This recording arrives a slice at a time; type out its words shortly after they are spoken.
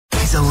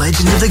He's a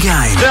legend of the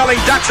game. Sterling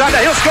ducks under.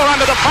 He'll score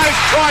under the post.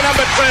 Try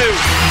number 2.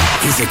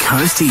 He's a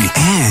coastie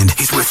and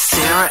he's with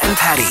Sarah and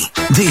Paddy.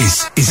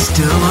 This is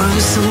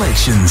Sterlo's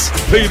Selections.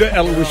 Peter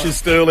Aloysius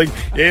Sterling.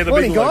 Yeah, the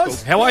Morning, big local.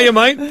 guys. How are you,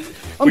 mate?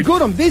 I'm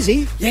good, I'm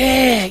busy.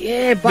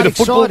 Yeah, But bit of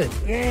football.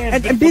 excited. Yeah,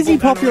 And busy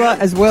popular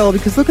as well,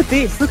 because look at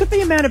this. Look at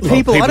the amount of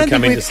people. I don't think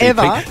coming to we've see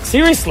ever Pete.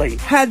 Seriously.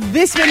 had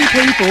this many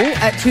people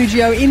at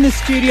 2GO in the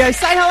studio.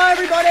 Say hello,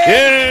 everybody!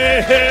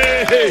 Yeah.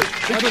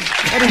 I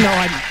didn't know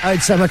I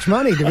owed so much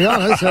money, to be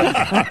honest.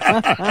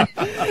 Now,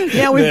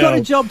 we've got Now-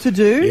 a job to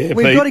do. Yeah,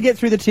 We've Pete. got to get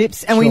through the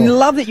tips, and we Sure.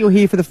 love that you're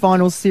here for the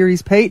finals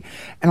series, Pete.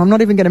 And I'm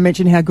not even going to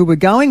mention how good we're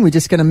going. We're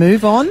just going to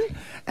move on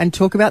and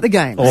talk about the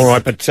games. All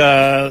right, but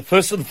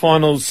first of the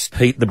finals,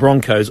 Pete, the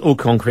Broncos all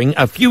conquering.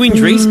 A few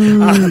injuries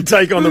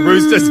take on the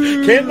Roosters.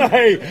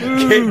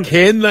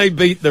 Can they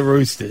beat the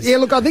Roosters? Yeah,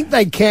 look, I think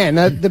they can.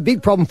 The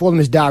big problem for them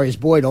is Darius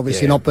Boyd,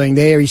 obviously, not being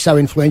there. He's so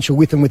influential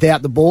with them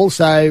without the ball,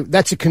 so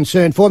that's a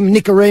concern for them.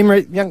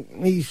 Nicarima,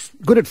 he's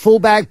good at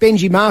fullback.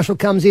 Benji Marshall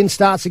comes in,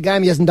 starts the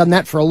game. He hasn't done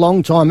that for a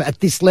long time at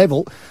this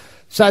level.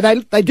 So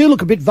they do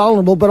look a bit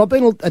vulnerable, but I've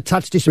been a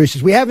touch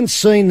disappointed. We haven't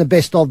seen the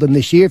best of them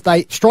this year. If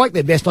they strike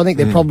their best, I think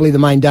they're probably the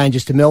main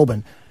dangers to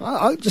Melbourne.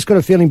 I just got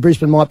a feeling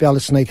Brisbane might be able to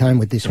sneak home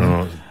with this one.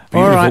 Oh,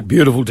 beautiful, right.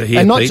 beautiful to hear,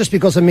 And not Pete. just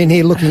because I'm in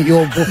here looking at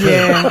your book.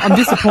 Yeah, I'm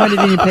disappointed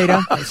in you, Peter.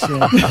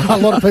 A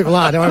lot of people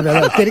are. Don't worry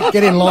about that.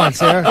 Get in line,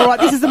 Sarah. All right,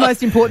 this is the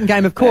most important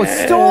game, of course.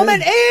 Storm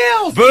and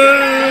Eels!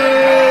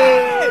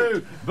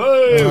 Boo!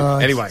 Boo!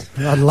 Anyway.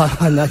 I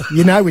know.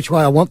 You know which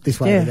way I want this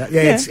one. Yeah.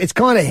 It's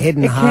kind of head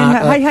and It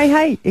heart. can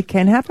hey, it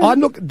can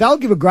happen. Look, they'll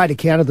give a great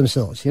account of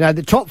themselves. You know,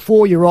 the top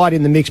 4, you're right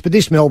in the mix, but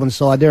this Melbourne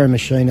side, they're a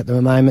machine at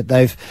the moment.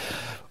 They've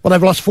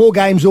lost 4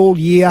 games all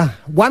year.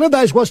 One of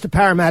those was to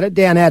Parramatta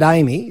down at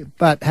Amy,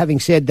 but having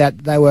said that,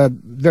 they were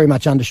very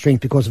much under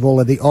strength because of all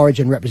of the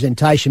Origin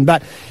representation.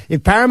 But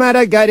if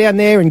Parramatta go down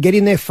there and get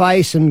in their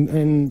face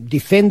and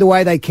defend the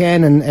way they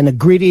can and are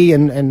gritty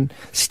and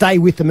stay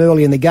with them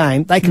early in the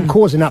game, they can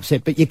cause an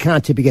upset, but you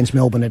can't tip against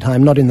Melbourne at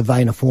home, not in the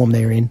vein of form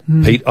they're in.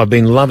 Pete, I've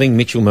been loving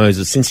Mitchell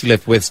Moses since he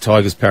left West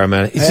Tigers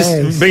Parramatta. He's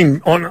just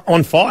been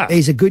on fire.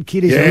 He's a good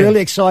kid. He's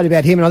really excited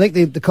about him, and I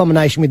think the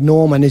combination with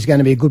Norman is going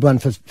to be a good one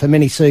for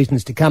many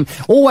seasons to come.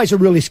 Always a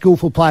really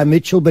skillful player,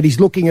 Mitchell, but he's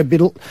looking a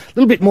little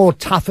bit more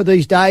tougher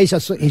these days.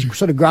 He's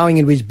sort of growing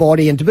into his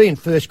body, and to be in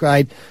first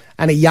grade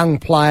and a young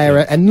player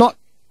and not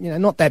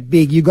that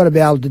big, you've got to be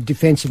able to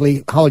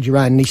defensively hold your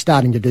own, and he's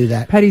starting to do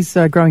that. Paddy's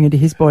growing into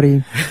his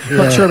body.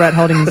 Not sure about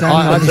holding his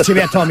own. It's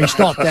about time he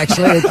stopped,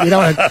 actually. You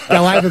don't want to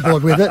go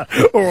overboard with it.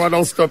 All right,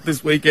 I'll stop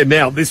this weekend.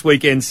 Now, this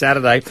weekend,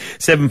 Saturday,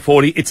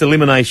 7:40, it's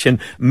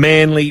elimination.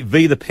 Manly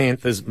v the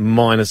Panthers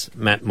minus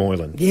Matt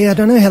Moylan. Yeah, I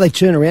don't know how they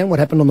turn around what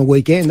happened on the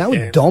weekend. They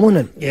were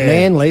dominant,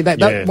 Manly.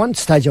 At one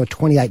stage, they were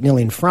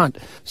 28-0 in front.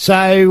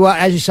 So,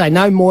 as you say,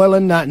 no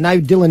Moylan, no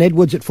Dylan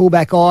Edwards at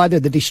fullback either.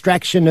 The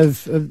distraction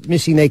of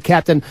missing their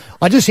captain.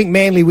 I just think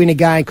Manly win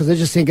again because I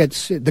just think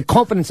it's the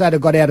confidence they'd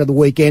have got out of the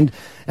weekend.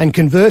 And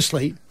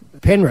conversely,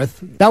 Penrith,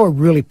 they were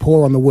really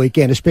poor on the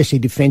weekend, especially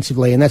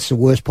defensively, and that's the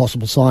worst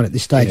possible sign at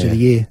this stage of the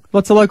year.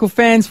 Lots of local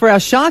fans for our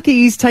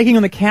Sharkies taking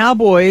on the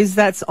Cowboys.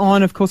 That's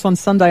on, of course, on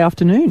Sunday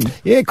afternoon.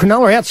 Yeah,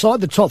 Cronulla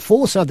outside the top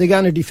 4, so if they're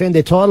going to defend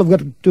their title, they've got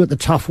to do it the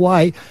tough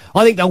way.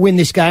 I think they'll win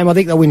this game. I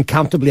think they'll win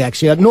comfortably,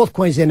 actually. North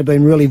Queensland have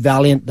been really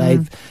valiant.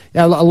 They've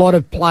a lot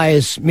of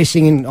players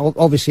missing, in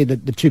obviously the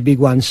 2 big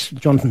ones,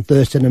 Jonathan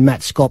Thurston and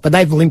Matt Scott, but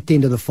they've limped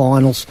into the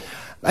finals.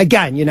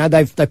 Again,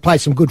 they've played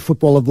some good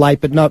football of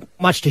late, but not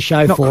much to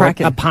show for it,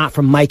 apart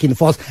from making the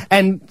finals.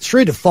 And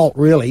through default,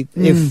 really,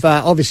 if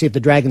obviously if the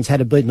Dragons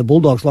had beaten the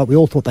Bulldogs like we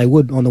all thought they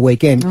would on the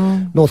weekend,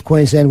 North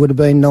Queensland would have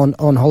been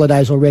on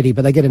holidays already,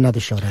 but they get another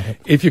shot at it.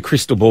 If your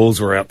crystal balls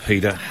were out,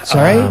 Peter.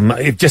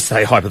 Sorry? Just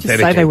say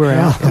hypothetically. Just say they were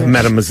out.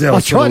 Mademoiselle. I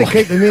try to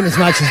keep them in as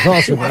much as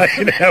possible.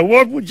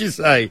 What would you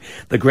say?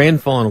 The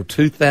grand final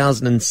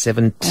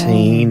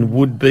 2017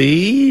 would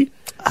be...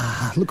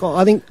 Look,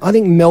 I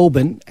think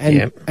Melbourne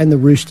and the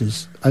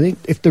Roosters. I think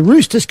if the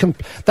Roosters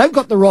they've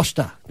got the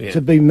roster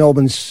to be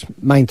Melbourne's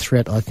main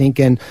threat, I think,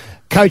 and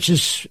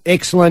coaches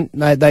excellent.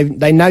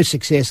 They know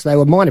success. They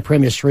were minor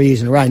premiers 3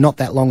 years in a row, not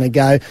that long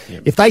ago.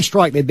 If they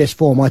strike their best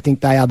form, I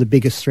think they are the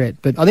biggest threat.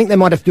 But I think they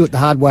might have to do it the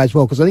hard way as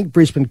well, because I think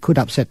Brisbane could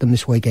upset them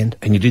this weekend.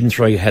 And you didn't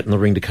throw your hat in the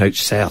ring to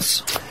Coach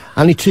South.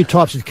 Only 2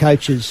 types of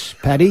coaches,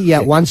 Paddy. Yeah,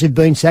 ones who've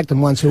been sacked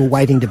and ones who are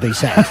waiting to be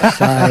sacked.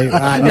 So,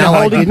 no,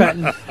 I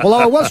didn't. Although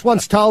I was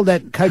once told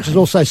that coaches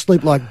also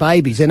sleep like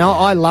babies, and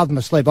I love my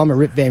sleep. I'm a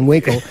Rip Van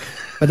Winkle.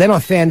 But then I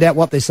found out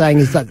what they're saying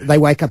is that they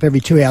wake up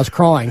every 2 hours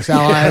crying. So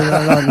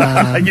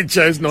no. You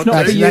chose not to.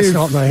 That's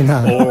not me,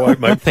 no. All right,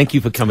 mate. Thank you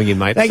for coming in,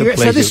 mate. Thank you.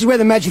 It's a So this is where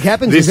the magic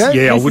happens, is it?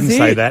 Yeah, I wouldn't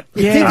say that.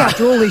 I think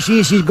after all these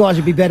years, you guys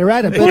would be better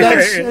at it. But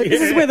This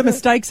is where the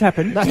mistakes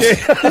happen.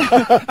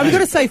 I've got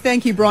to say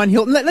thank you, Brian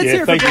Hilton. Let's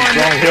hear it for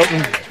Brian Hilton.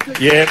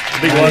 Yeah,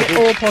 big one.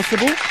 All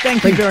possible.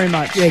 Thank you very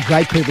much. Yeah,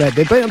 great people out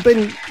there. I've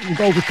been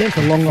involved with them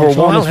for a long time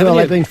while, as well.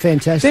 They've been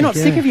fantastic. They're not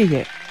sick of you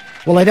yet.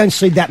 Well, they don't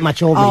see that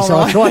much of me, so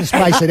I try to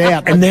space it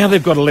out. And now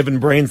they've got 11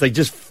 brands. They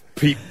just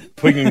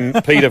picking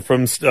Peter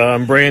from brand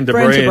to Brand to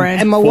brand.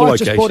 brand. And my Four wife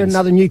just bought locations.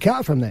 another new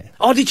car from there.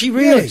 Oh, did she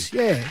really? Yes,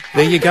 yeah.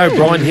 There you go,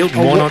 Brian Hilton.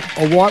 Why not?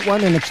 A white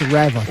one, and it's a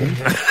RAV, I think.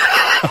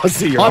 I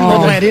see you're I'm right.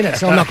 not allowed in it,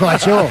 so I'm not quite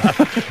sure.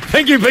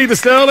 Thank you, Peter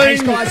Sterling.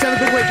 Thanks, guys.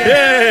 Have a good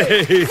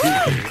weekend.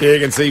 Yay! Yeah, you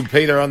can see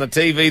Peter on the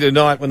TV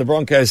tonight when the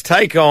Broncos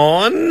take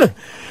on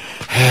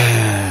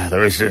the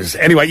Roosters.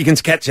 Anyway, you can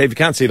catch, if you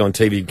can't see it on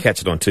TV, you can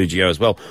catch it on 2GO as well.